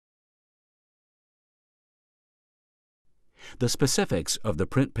The specifics of the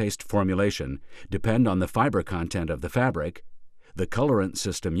print paste formulation depend on the fiber content of the fabric, the colorant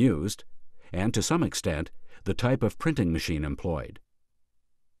system used, and to some extent, the type of printing machine employed.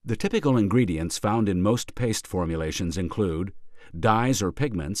 The typical ingredients found in most paste formulations include dyes or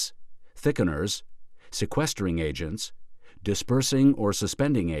pigments, thickeners, sequestering agents, dispersing or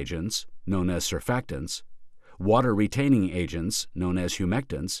suspending agents, known as surfactants, water-retaining agents, known as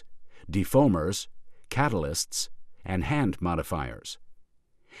humectants, defoamers, catalysts, and hand modifiers.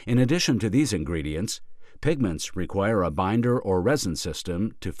 In addition to these ingredients, pigments require a binder or resin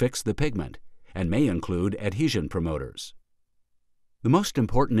system to fix the pigment and may include adhesion promoters. The most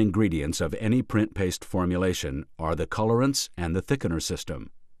important ingredients of any print paste formulation are the colorants and the thickener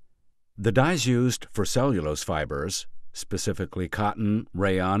system. The dyes used for cellulose fibers, specifically cotton,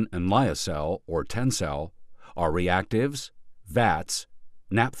 rayon, and lyocell or tencel, are reactives, vats,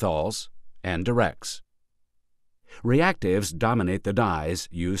 naphthols, and directs. Reactives dominate the dyes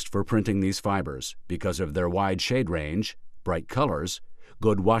used for printing these fibers because of their wide shade range, bright colors,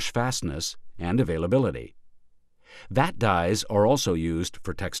 good wash fastness, and availability. Vat dyes are also used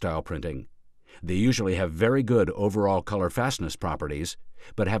for textile printing. They usually have very good overall color fastness properties,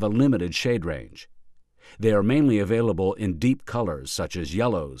 but have a limited shade range. They are mainly available in deep colors such as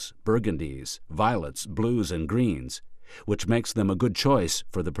yellows, burgundies, violets, blues, and greens, which makes them a good choice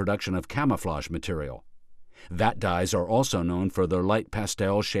for the production of camouflage material. Vat dyes are also known for their light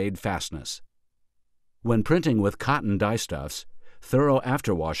pastel shade fastness. When printing with cotton dyestuffs, thorough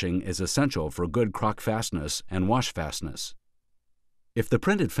afterwashing is essential for good crock fastness and wash fastness. If the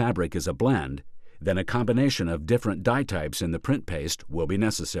printed fabric is a blend, then a combination of different dye types in the print paste will be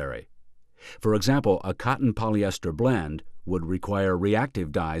necessary. For example, a cotton polyester blend would require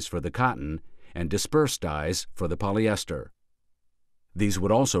reactive dyes for the cotton and dispersed dyes for the polyester. These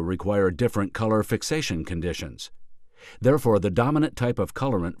would also require different color fixation conditions. Therefore, the dominant type of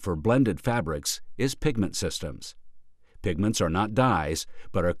colorant for blended fabrics is pigment systems. Pigments are not dyes,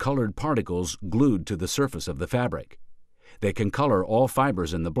 but are colored particles glued to the surface of the fabric. They can color all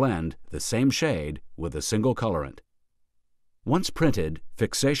fibers in the blend the same shade with a single colorant. Once printed,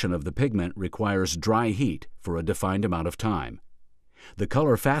 fixation of the pigment requires dry heat for a defined amount of time. The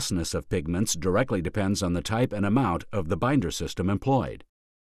color fastness of pigments directly depends on the type and amount of the binder system employed.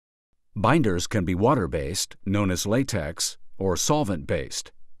 Binders can be water-based, known as latex, or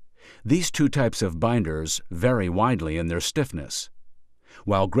solvent-based. These two types of binders vary widely in their stiffness.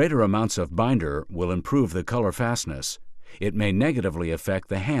 While greater amounts of binder will improve the color fastness, it may negatively affect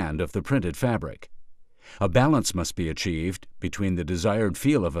the hand of the printed fabric. A balance must be achieved between the desired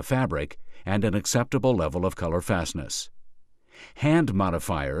feel of a fabric and an acceptable level of color fastness. Hand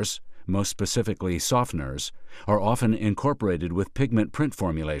modifiers, most specifically softeners, are often incorporated with pigment print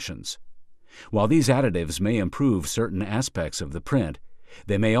formulations. While these additives may improve certain aspects of the print,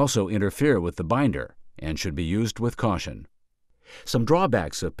 they may also interfere with the binder and should be used with caution. Some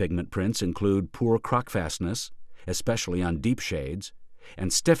drawbacks of pigment prints include poor crock fastness, especially on deep shades,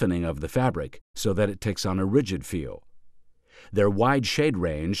 and stiffening of the fabric so that it takes on a rigid feel. Their wide shade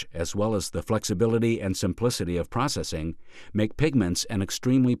range, as well as the flexibility and simplicity of processing, make pigments an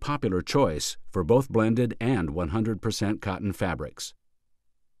extremely popular choice for both blended and 100% cotton fabrics.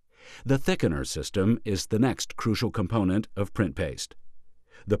 The thickener system is the next crucial component of print paste.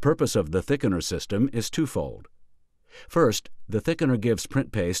 The purpose of the thickener system is twofold. First, the thickener gives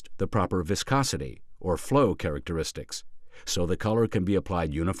print paste the proper viscosity, or flow characteristics, so the color can be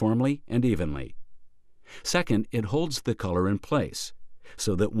applied uniformly and evenly. Second, it holds the color in place,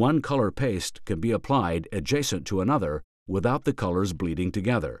 so that one color paste can be applied adjacent to another without the colors bleeding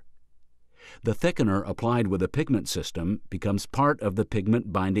together. The thickener applied with a pigment system becomes part of the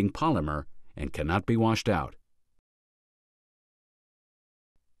pigment binding polymer and cannot be washed out.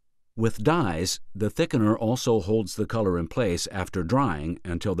 With dyes, the thickener also holds the color in place after drying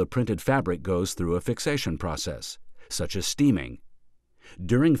until the printed fabric goes through a fixation process, such as steaming.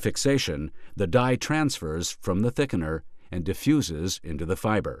 During fixation, the dye transfers from the thickener and diffuses into the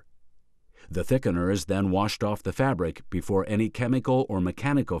fiber. The thickener is then washed off the fabric before any chemical or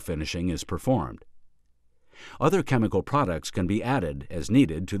mechanical finishing is performed. Other chemical products can be added as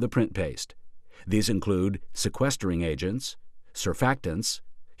needed to the print paste. These include sequestering agents, surfactants,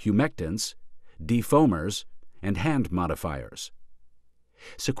 humectants, defoamers, and hand modifiers.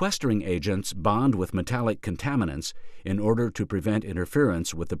 Sequestering agents bond with metallic contaminants in order to prevent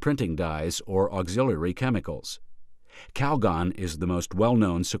interference with the printing dyes or auxiliary chemicals. Calgon is the most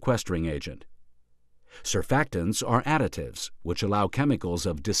well-known sequestering agent. Surfactants are additives which allow chemicals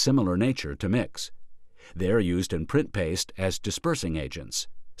of dissimilar nature to mix. They are used in print paste as dispersing agents,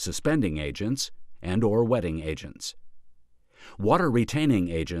 suspending agents, and/or wetting agents. Water-retaining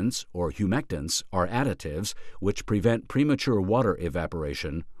agents, or humectants, are additives which prevent premature water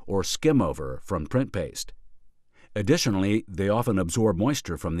evaporation or skim-over from print paste. Additionally, they often absorb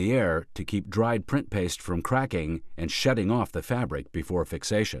moisture from the air to keep dried print paste from cracking and shedding off the fabric before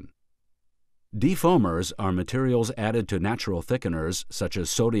fixation. Defoamers are materials added to natural thickeners such as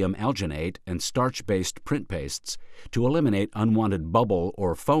sodium alginate and starch-based print pastes to eliminate unwanted bubble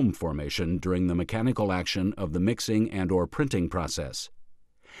or foam formation during the mechanical action of the mixing and/or printing process.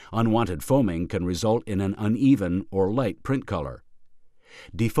 Unwanted foaming can result in an uneven or light print color.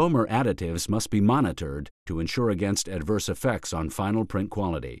 Defoamer additives must be monitored to ensure against adverse effects on final print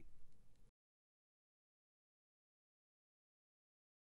quality.